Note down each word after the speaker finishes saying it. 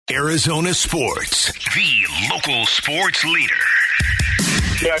Arizona Sports, the local sports leader.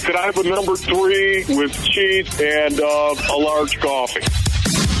 Yeah, could I have a number 3 with cheese and a large coffee?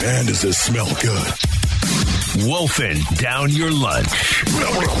 Man, does this smell good. Wolfing down your lunch.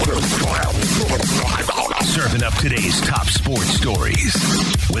 Serving up today's top sports stories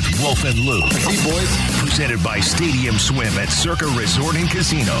with Wolf and Luke. Hey, boys. Presented by Stadium Swim at Circa Resort and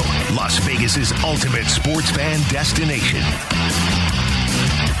Casino, Las Vegas's ultimate sports fan destination.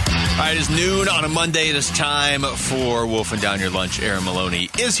 All right, it's noon on a Monday. It is time for Wolfing Down Your Lunch. Aaron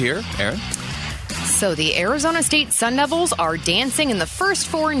Maloney is here. Aaron? So the Arizona State Sun Devils are dancing in the first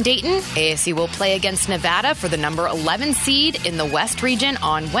 4 in Dayton. ASU will play against Nevada for the number 11 seed in the West region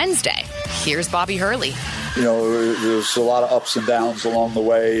on Wednesday. Here's Bobby Hurley. You know, there's a lot of ups and downs along the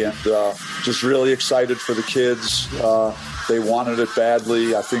way, and just really excited for the kids. They wanted it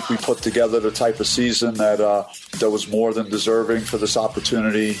badly. I think we put together the type of season that was more than deserving for this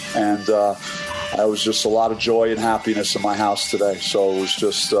opportunity, and I was just a lot of joy and happiness in my house today. So it was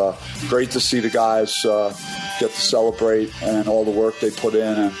just great to see the guys get to celebrate and all the work they put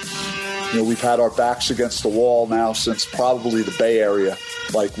in. And you know, we've had our backs against the wall now since probably the Bay Area.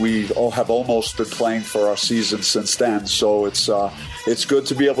 Like we have almost been playing for our season since then. So it's good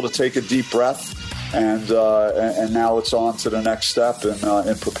to be able to take a deep breath, and now it's on to the next step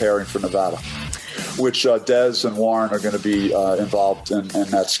in preparing for Nevada, which Dez and Warren are going to be involved in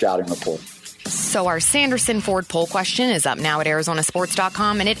that scouting report. So our Sanderson Ford poll question is up now at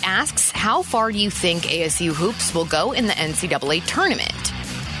Arizonasports.com, and it asks, how far do you think ASU hoops will go in the NCAA tournament?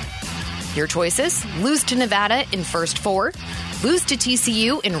 Your choices: lose to Nevada in first 4, lose to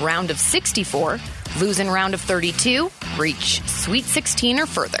TCU in round of 64, lose in round of 32, reach Sweet 16 or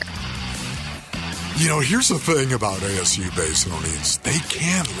further. You know, here's the thing about ASU Basinonians. They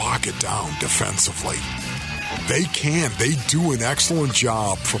can lock it down defensively. They can. They do an excellent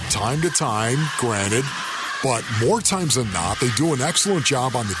job from time to time, granted, but more times than not, they do an excellent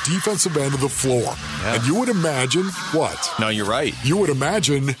job on the defensive end of the floor. Yeah. And you would imagine what? No, you're right. You would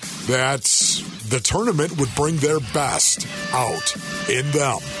imagine that the tournament would bring their best out in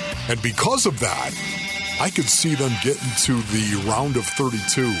them. And because of that, I could see them getting to the round of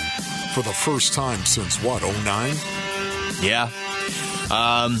 32 for the first time since, what, 09? Yeah.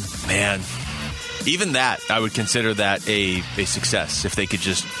 Man. Even that, I would consider that a success if they could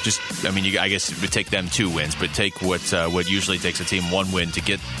just. I mean, I guess it would take them 2 wins, but take what usually takes a team 1 win to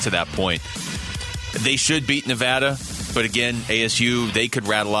get to that point. They should beat Nevada, but again, ASU, they could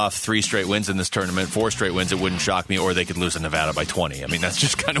rattle off 3 straight wins in this tournament, 4 straight wins. It wouldn't shock me, or they could lose to Nevada by 20. I mean, that's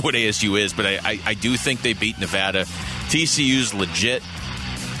just kind of what ASU is. But I do think they beat Nevada. TCU's legit.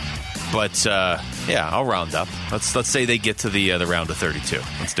 But, yeah, I'll round up. Let's say they get to the round of 32.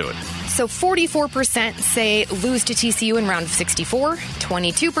 Let's do it. So 44% say lose to TCU in round of 64,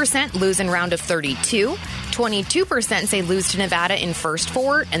 22% lose in round of 32, 22% say lose to Nevada in first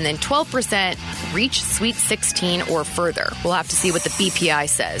 4, and then 12% reach Sweet 16 or further. We'll have to see what the BPI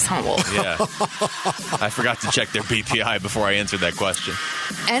says, huh, Wolf? Yeah. I forgot to check their BPI before I answered that question.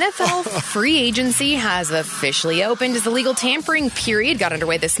 NFL free agency has officially opened as the legal tampering period got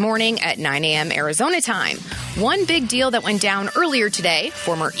underway this morning at 9 a.m. Arizona time. One big deal that went down earlier today,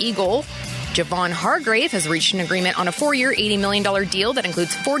 former Eagle Javon Hargrave has reached an agreement on a 4-year, $80 million deal that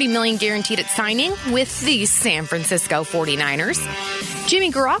includes $40 million guaranteed at signing with the San Francisco 49ers.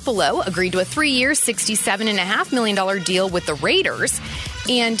 Jimmy Garoppolo agreed to a 3-year, $67.5 million deal with the Raiders.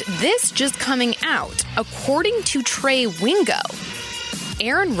 And this just coming out, according to Trey Wingo,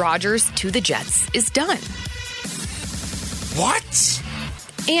 Aaron Rodgers to the Jets is done. What?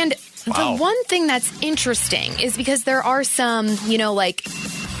 And wow. The one thing that's interesting is because there are some, like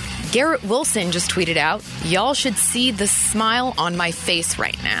Garrett Wilson just tweeted out, y'all should see the smile on my face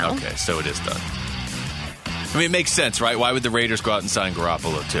right now. Okay, so it is done. I mean, it makes sense, right? Why would the Raiders go out and sign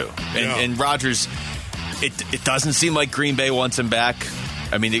Garoppolo, too? And Rodgers, it doesn't seem like Green Bay wants him back.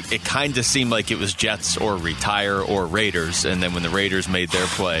 I mean, it kind of seemed like it was Jets or retire or Raiders, and then when the Raiders made their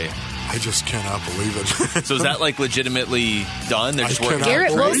play... I just cannot believe it. So is that legitimately done? They're just working.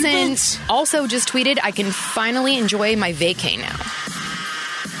 Garrett Wilson also just tweeted, I can finally enjoy my vacay now.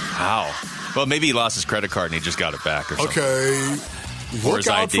 Wow. Well, maybe he lost his credit card and he just got it back or something. Okay. Look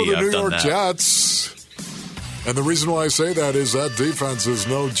out for the New York Jets. And the reason why I say that is that defense is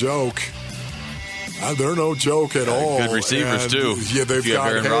no joke. They're no joke at all. Good receivers, too. Yeah, they've got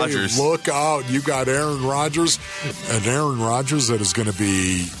Aaron Rodgers. Look out. You got Aaron Rodgers. And Aaron Rodgers that is going to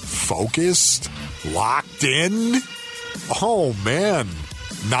be focused, locked in. Oh, man.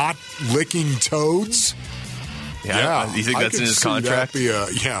 Not licking toads. Yeah. You think I that's in could his see contract?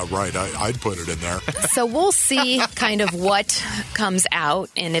 Yeah, right. I'd put it in there. So we'll see kind of what comes out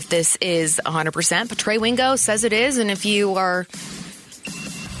and if this is 100%. But Trey Wingo says it is. And if you are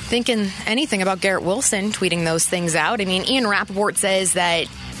thinking anything about Garrett Wilson tweeting those things out, I mean, Ian Rappaport says that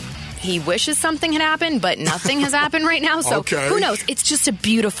he wishes something had happened, but nothing has happened right now. So Who knows? It's just a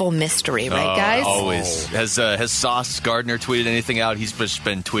beautiful mystery, right, guys? Always. Has Sauce Gardner tweeted anything out? He's just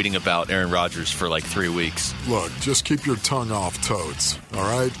been tweeting about Aaron Rodgers for like 3 weeks. Look, just keep your tongue off toads, all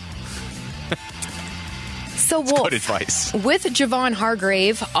right? So, Wolf, good advice. With Javon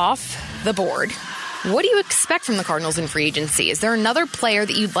Hargrave off the board, what do you expect from the Cardinals in free agency? Is there another player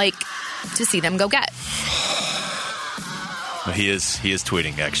that you'd like to see them go get? He is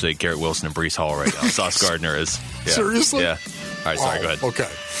tweeting, actually, Garrett Wilson and Breece Hall right now. Sauce Gardner is. Yeah. Seriously? Yeah. All right, sorry, go ahead. Okay.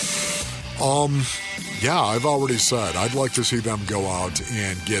 Yeah, I've already said I'd like to see them go out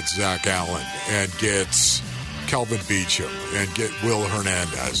and get Zach Allen and get Kelvin Beachum and get Will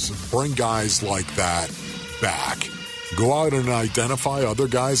Hernandez. Bring guys like that back. Go out and identify other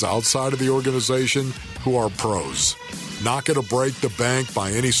guys outside of the organization who are pros. Not going to break the bank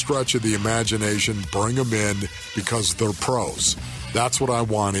by any stretch of the imagination. Bring them in because they're pros. That's what I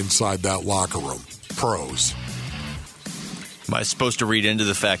want inside that locker room. Pros. Am I supposed to read into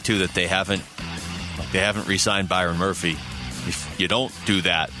the fact, too, that they haven't re-signed Byron Murphy? If you don't do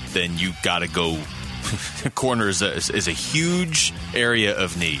that, then you got to go. Corner is a huge area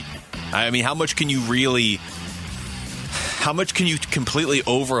of need. I mean, how much can you completely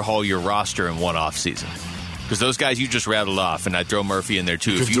overhaul your roster in one offseason? Because those guys you just rattled off, and I'd throw Murphy in there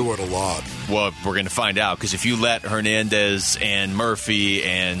too. You can do it a lot. Well, we're going to find out, because if you let Hernandez and Murphy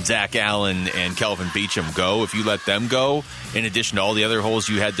and Zach Allen and Kelvin Beachum go, if you let them go, in addition to all the other holes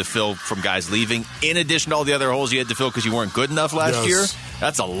you had to fill from guys leaving, in addition to all the other holes you had to fill because you weren't good enough last year,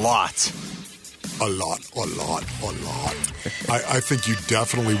 that's a lot. A lot. I think you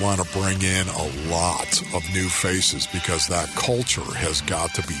definitely want to bring in a lot of new faces because that culture has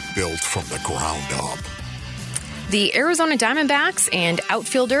got to be built from the ground up. The Arizona Diamondbacks and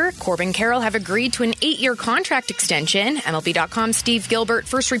outfielder Corbin Carroll have agreed to an 8-year contract extension. MLB.com's Steve Gilbert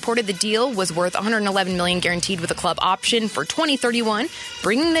first reported the deal was worth $111 million guaranteed with a club option for 2031,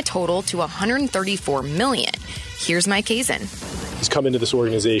 bringing the total to $134 million. Here's Mike Hazen. He's come into this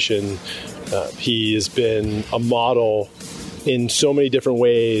organization. He has been a model in so many different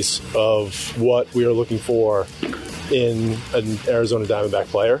ways of what we are looking for in an Arizona Diamondback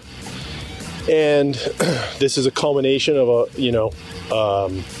player. And this is a culmination of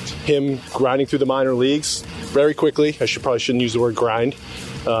him grinding through the minor leagues very quickly. I probably shouldn't use the word grind.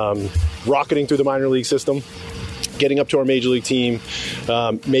 Rocketing through the minor league system, getting up to our major league team,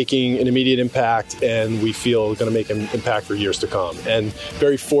 making an immediate impact, and we feel going to make an impact for years to come. And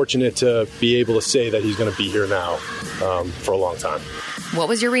very fortunate to be able to say that he's going to be here now for a long time. What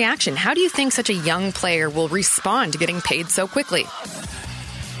was your reaction? How do you think such a young player will respond to getting paid so quickly?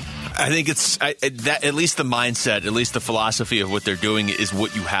 I think it's that at least the mindset, at least the philosophy of what they're doing is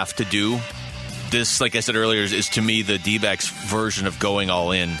what you have to do. This, like I said earlier, is to me the D-backs version of going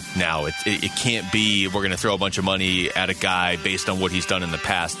all in now. It can't be we're going to throw a bunch of money at a guy based on what he's done in the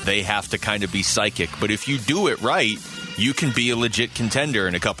past. They have to kind of be psychic. But if you do it right, you can be a legit contender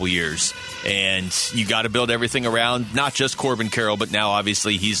in a couple years. And you got to build everything around not just Corbin Carroll, but now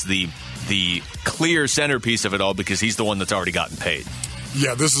obviously he's the clear centerpiece of it all because he's the one that's already gotten paid.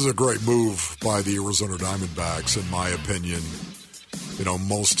 Yeah, this is a great move by the Arizona Diamondbacks, in my opinion. You know,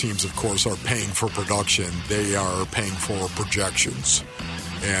 most teams, of course, are paying for production. They are paying for projections.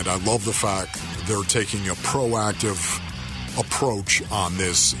 And I love the fact they're taking a proactive approach on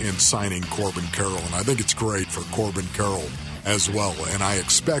this in signing Corbin Carroll. And I think it's great for Corbin Carroll as well. And I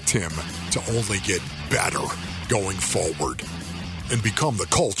expect him to only get better going forward and become the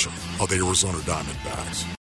culture of the Arizona Diamondbacks.